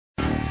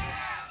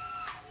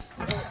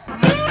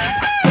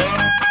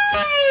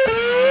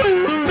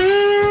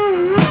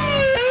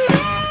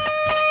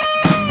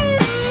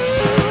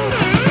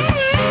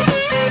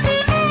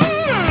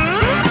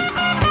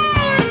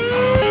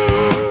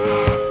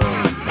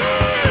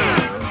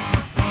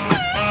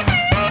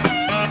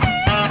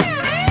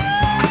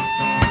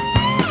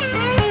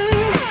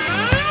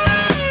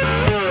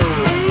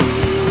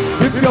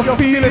You're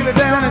feeling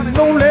down and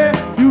lonely,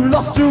 you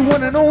lost your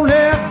one and only.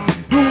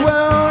 The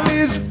world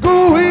is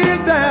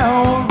going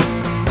down.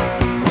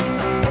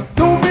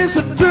 Don't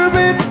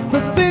misinterpret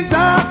the things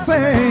I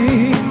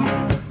say.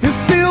 It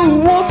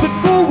still wants to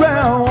go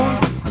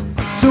round.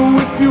 So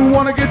if you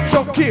want to get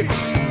your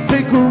kicks,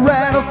 take a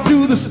ride up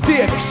to the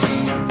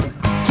sticks,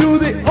 to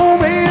the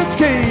old man's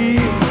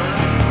cave.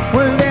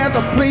 Well, there's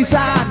a place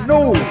I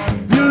know.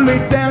 You lay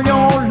down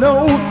your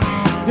load,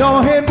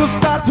 your head will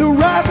start to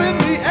rise in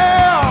the air.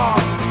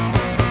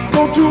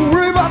 Don't you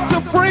worry about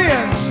your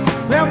friends,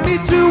 they'll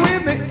meet you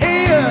in the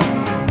end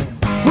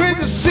when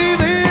you see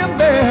them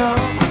there.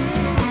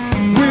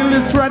 Well,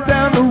 it's right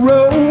down the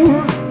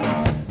road,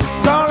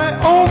 down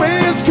that old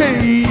man's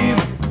cave.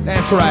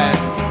 That's right.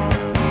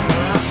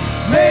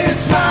 Let it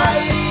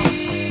slide,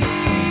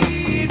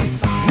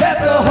 let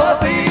the whole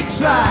thing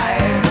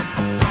slide.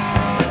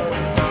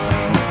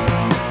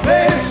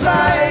 Let it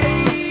slide,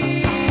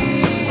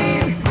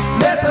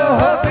 let the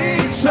whole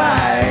thing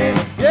slide.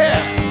 Yeah.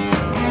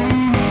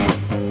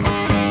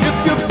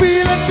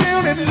 Feeling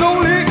down and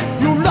lonely,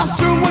 you lost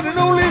your one and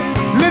only.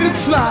 Let it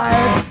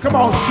slide. Come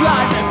on,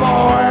 slide that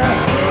boy.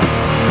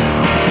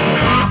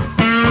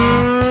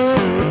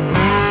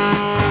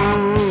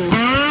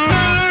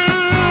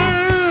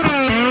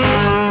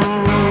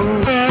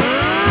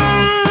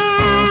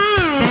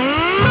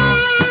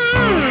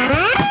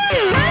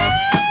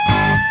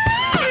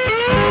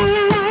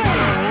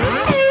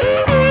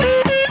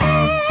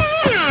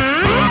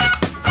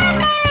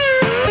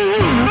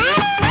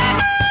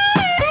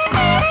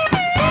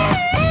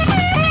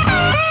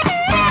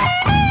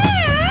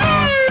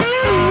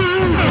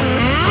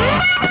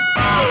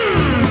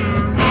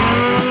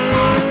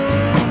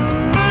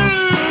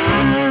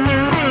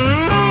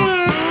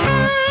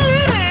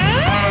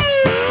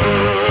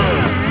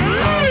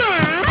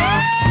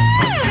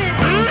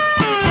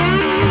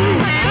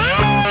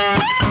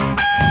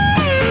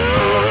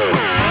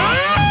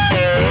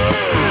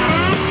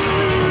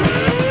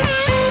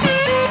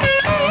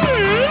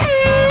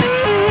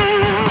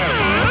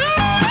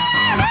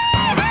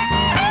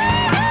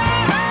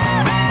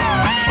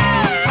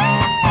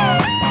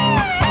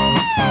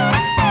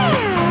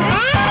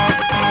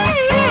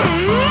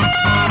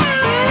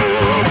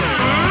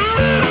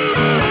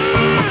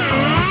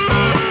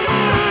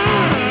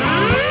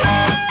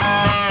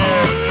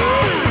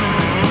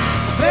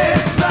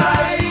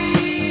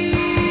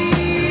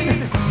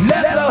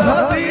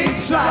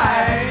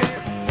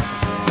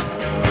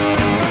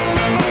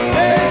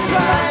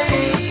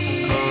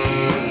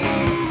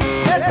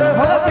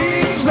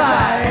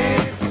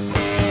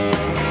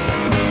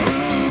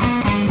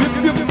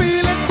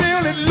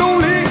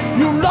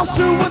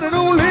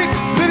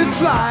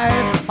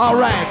 All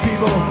right,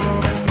 people.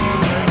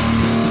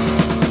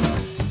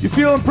 You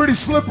feeling pretty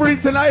slippery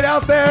tonight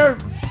out there?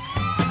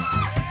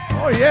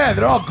 Oh yeah,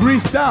 they're all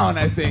greased down,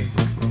 I think.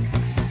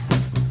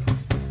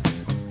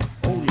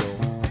 Oh yeah.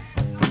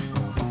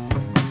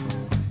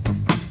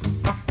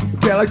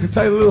 Okay, I'd like to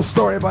tell you a little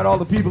story about all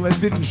the people that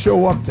didn't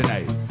show up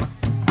tonight.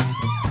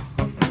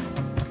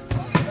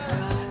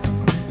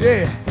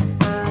 Yeah.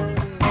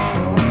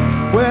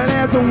 Well,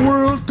 there's a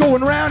world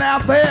going around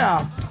out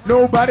there.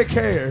 Nobody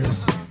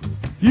cares.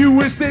 You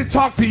wish they'd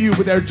talk to you,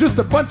 but they're just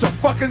a bunch of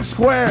fucking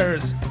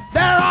squares.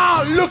 They're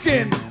all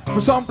looking for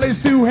someplace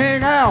to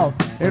hang out,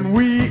 and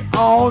we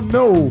all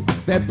know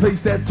that place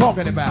they're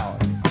talking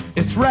about.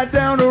 It's right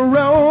down the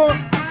road,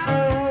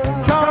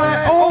 call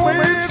it Old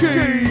Man's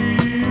Cave.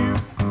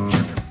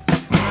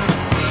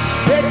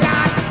 They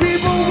got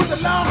people with the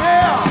long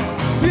hair,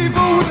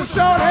 people with the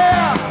short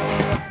hair.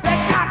 They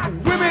got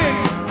women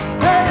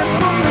hanging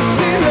from the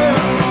ceiling.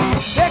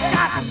 They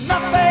got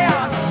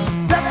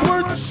nothing that's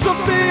worth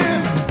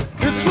something.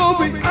 It's all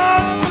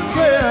beyond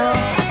compare.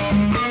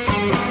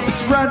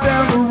 It's right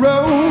down the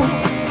road,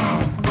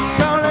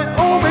 down that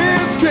old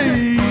man's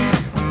cave.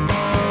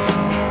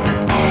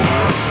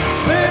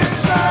 Let it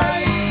slide,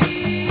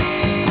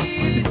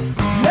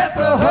 let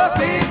the whole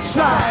thing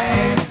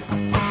slide.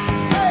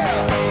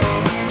 Yeah.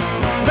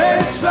 Let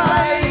it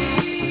slide,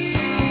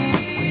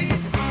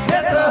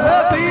 let the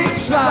whole thing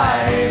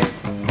slide.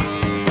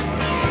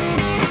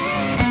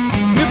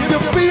 If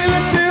you're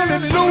feeling down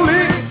and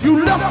lonely, you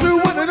lost your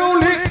one and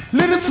only.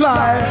 Let it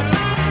slide.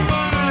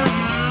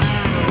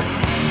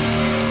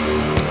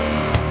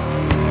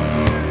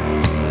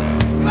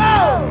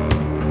 Go!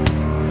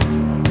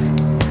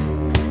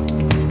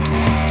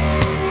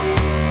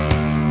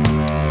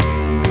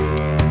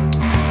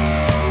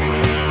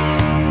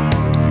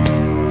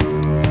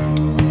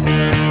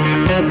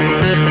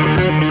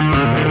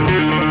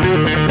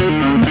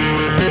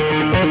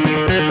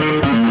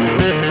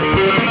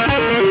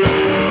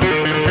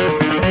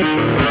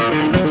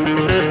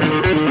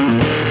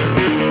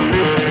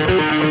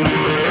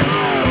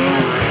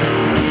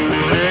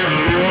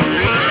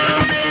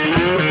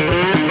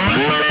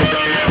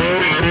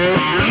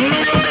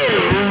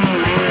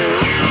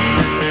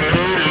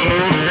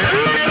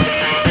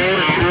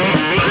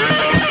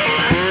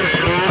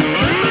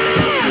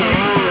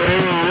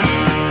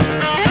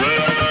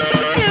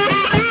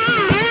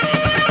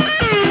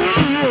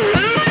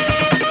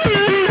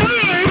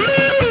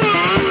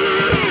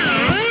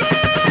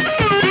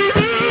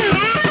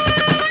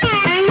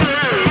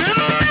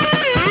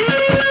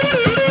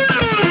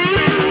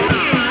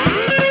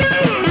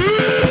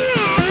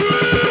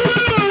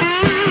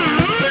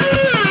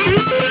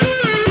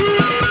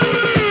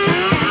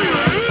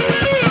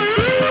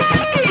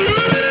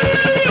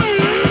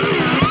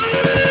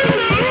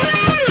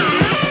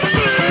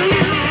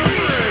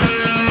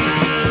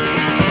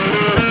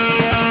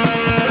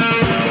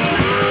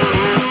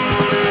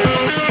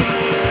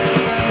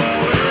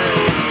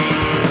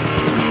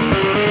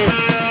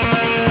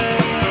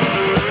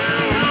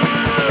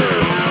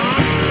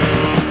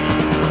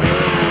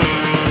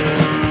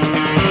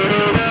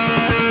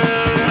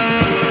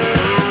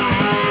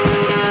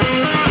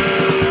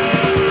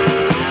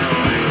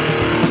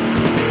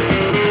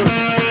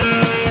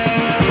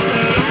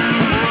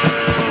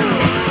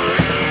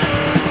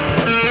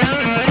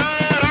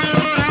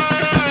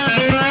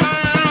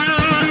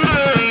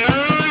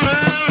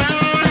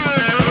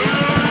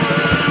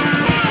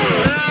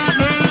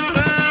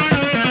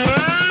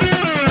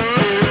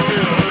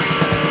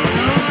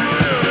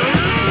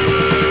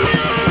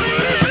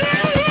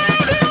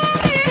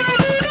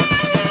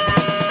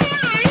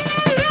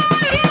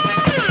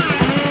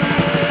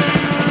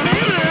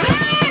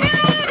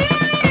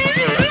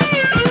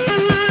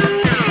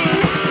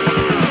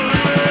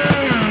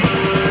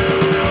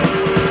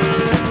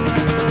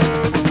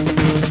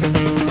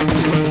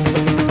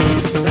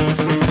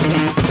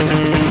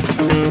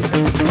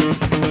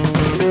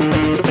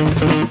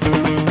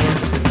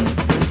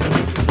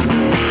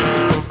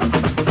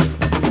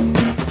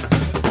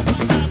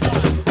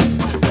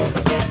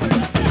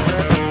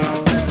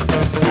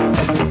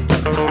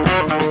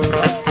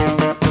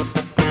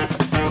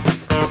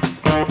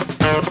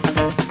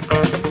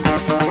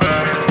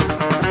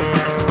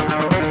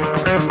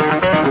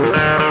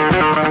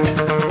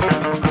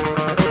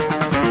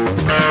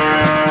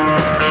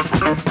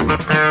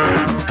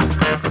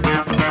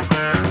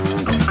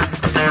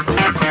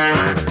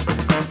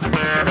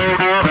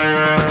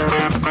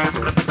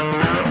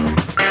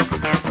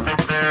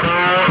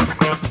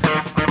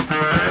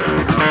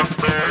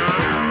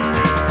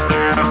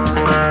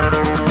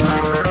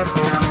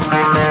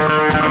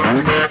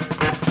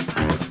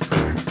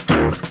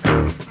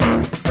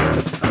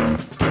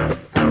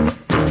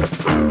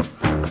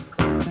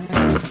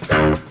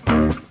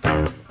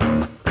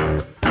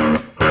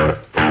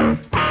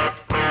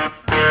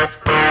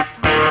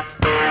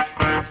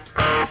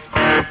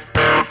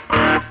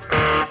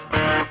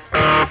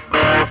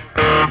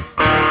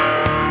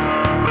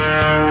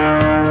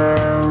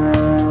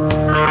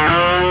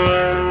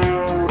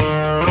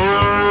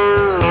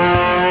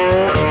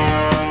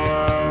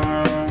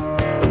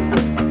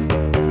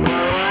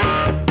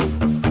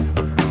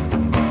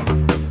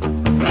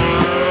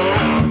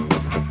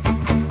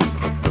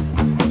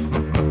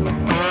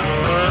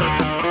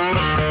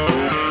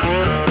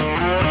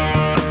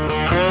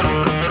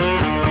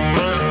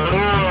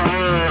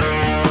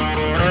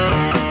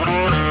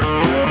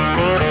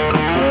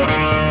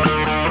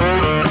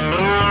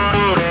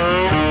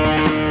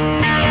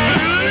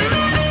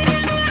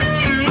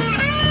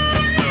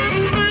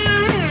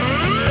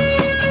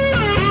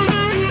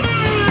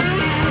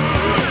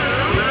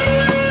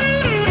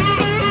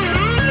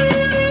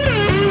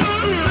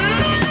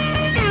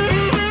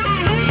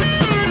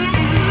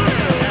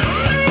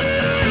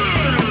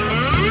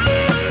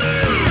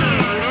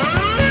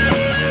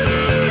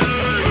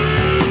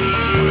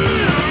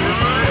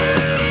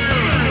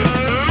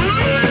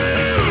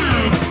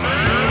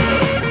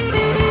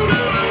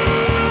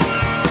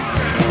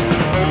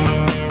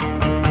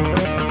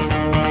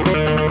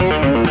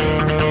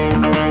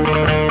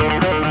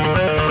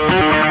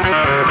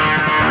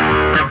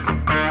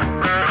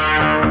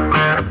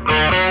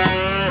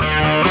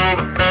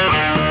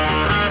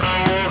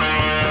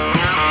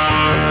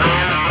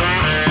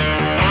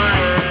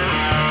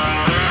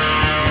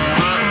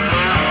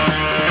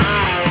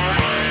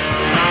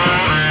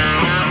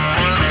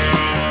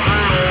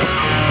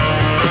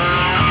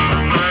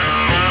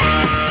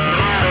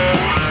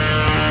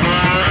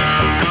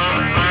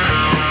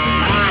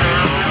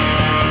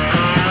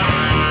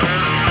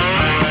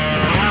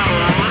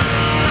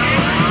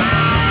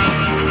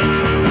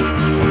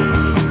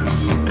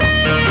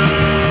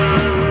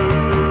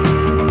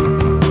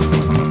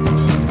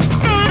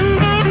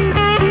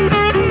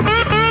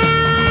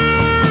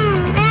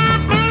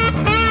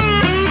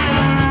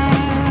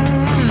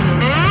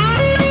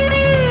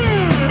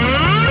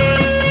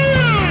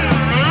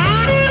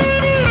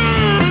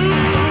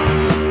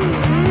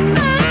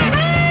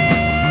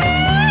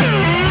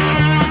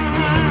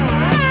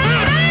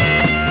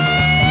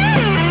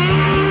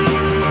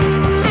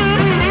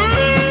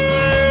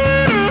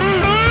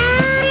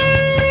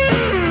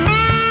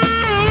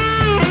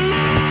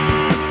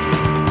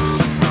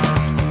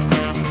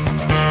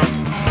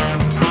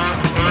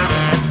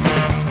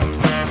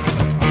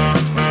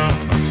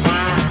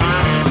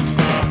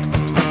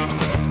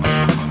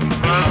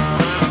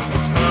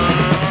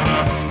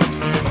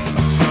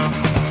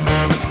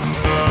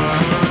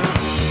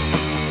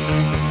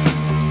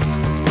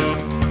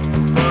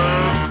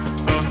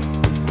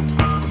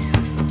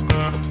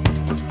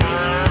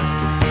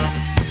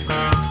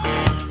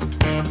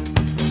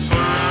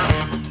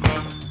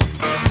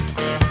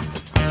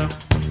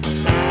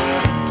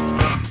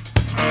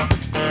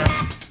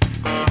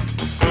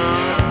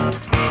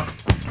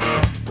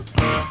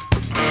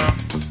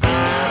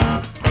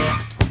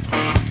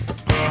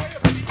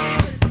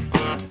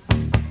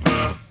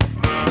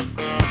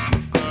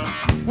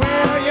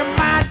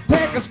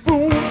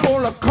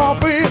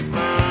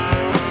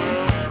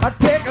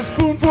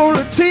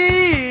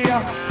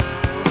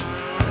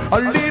 A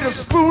little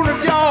spoon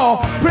of your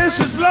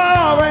precious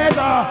love ain't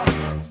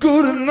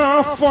good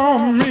enough for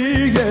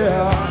me,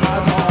 yeah,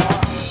 that's all.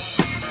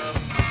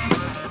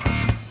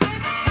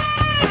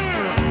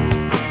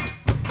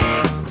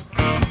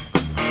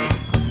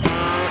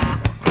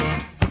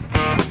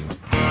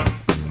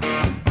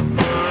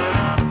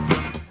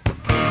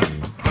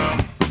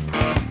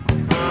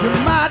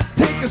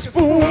 Take a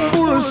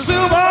spoonful of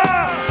silver,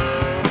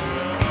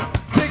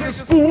 take a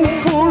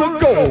spoonful of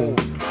gold.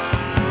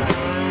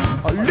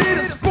 A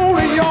little spoon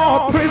of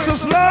your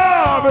precious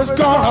love is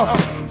gonna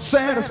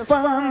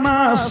satisfy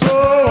my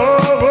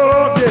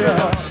soul,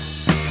 yeah.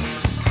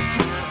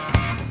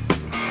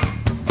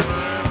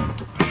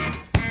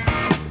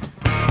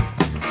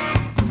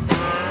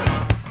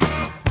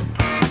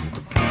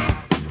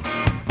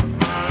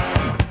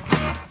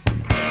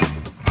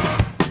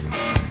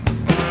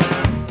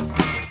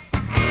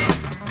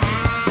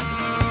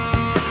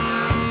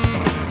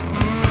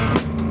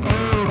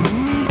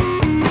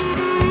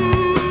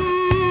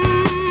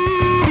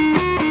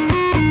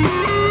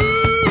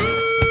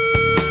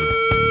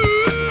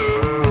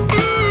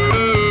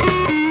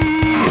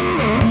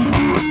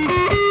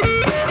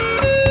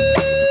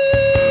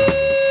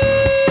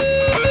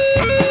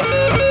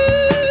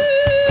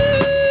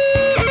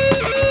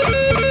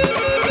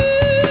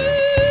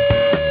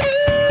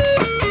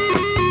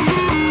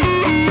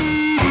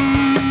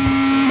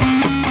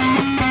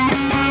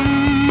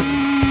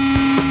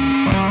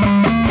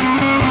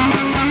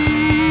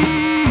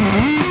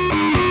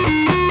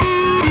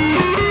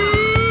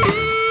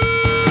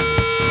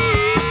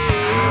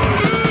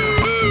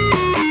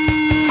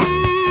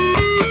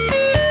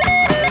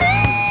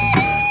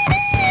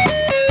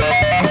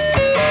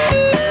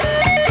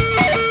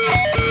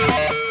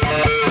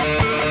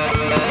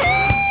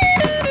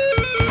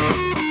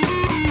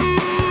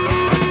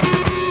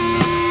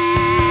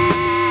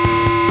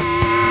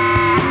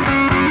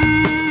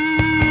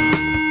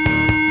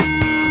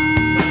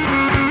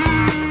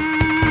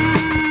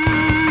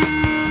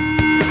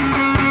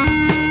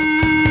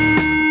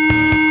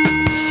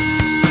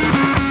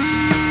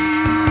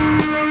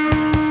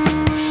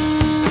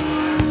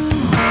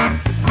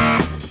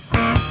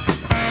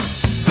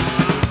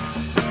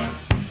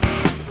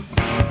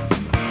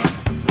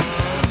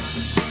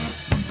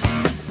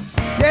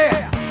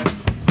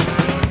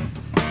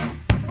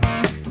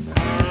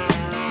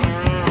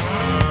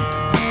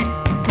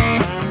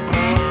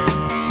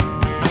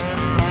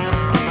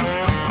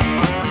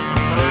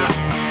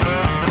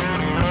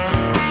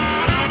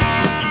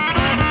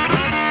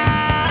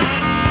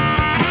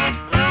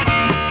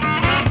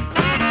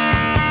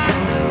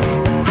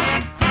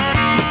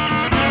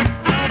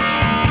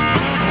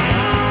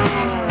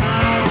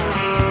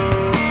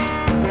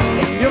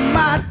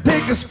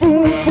 A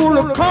spoonful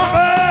of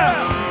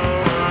coffee,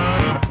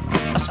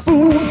 a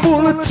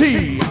spoonful of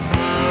tea,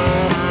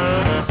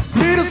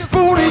 little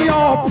spoon of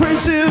your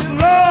precious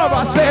love.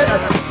 I said,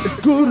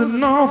 it's good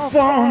enough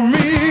for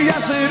me.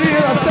 Yes, it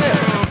is. I said,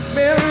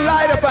 men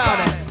lied about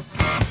it.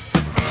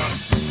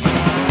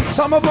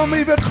 Some of them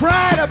even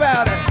cried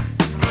about it.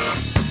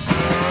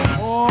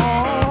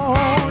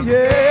 Oh,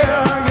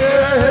 yeah, yeah,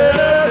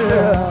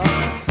 yeah.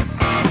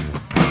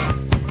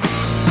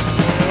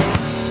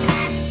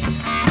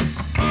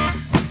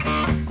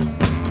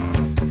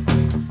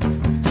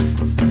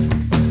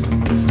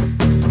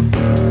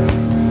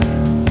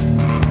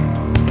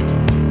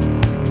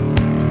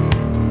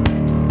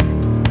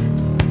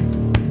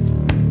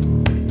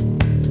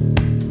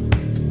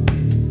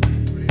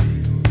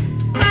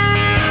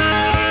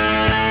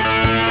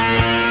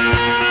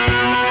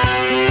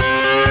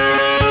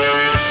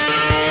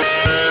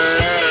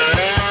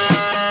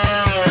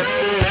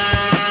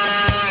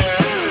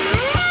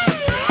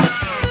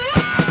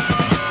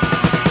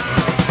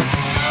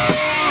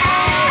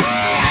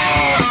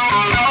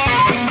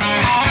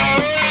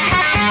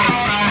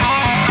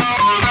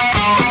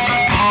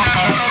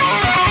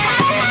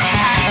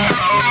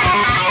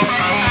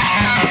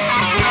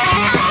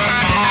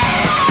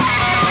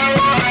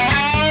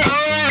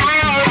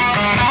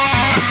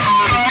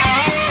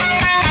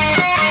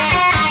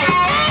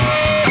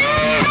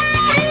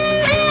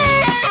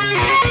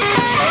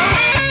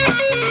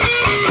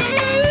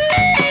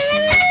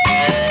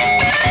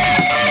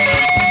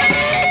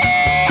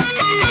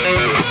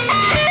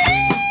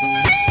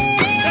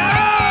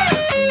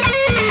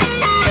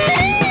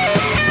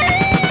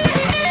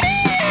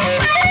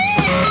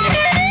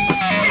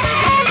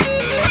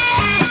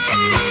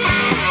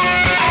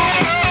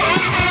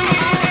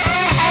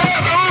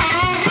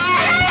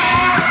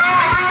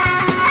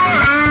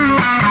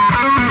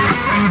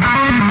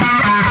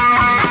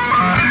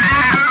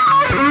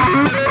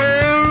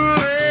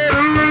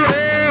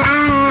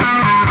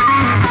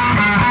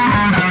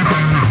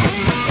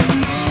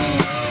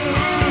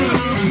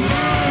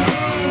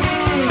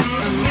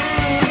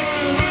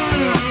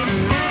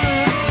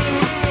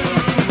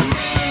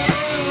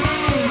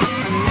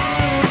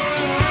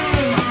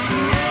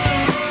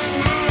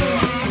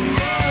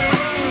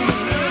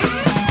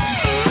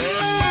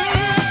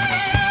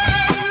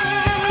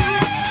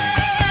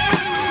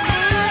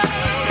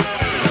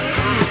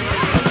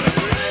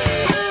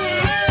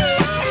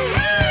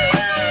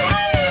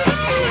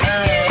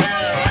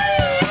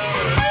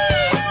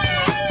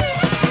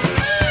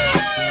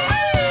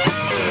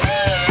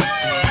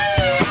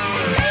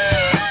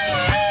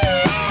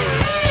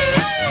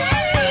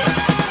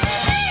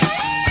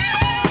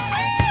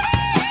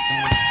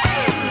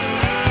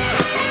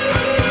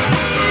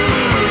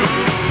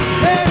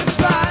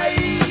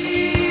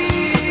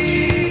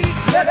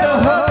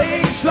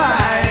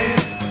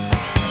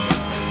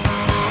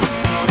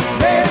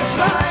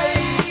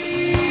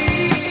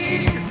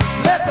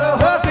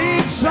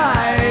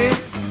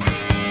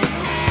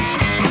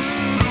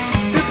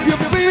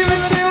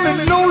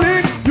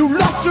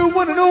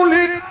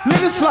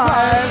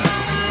 slide.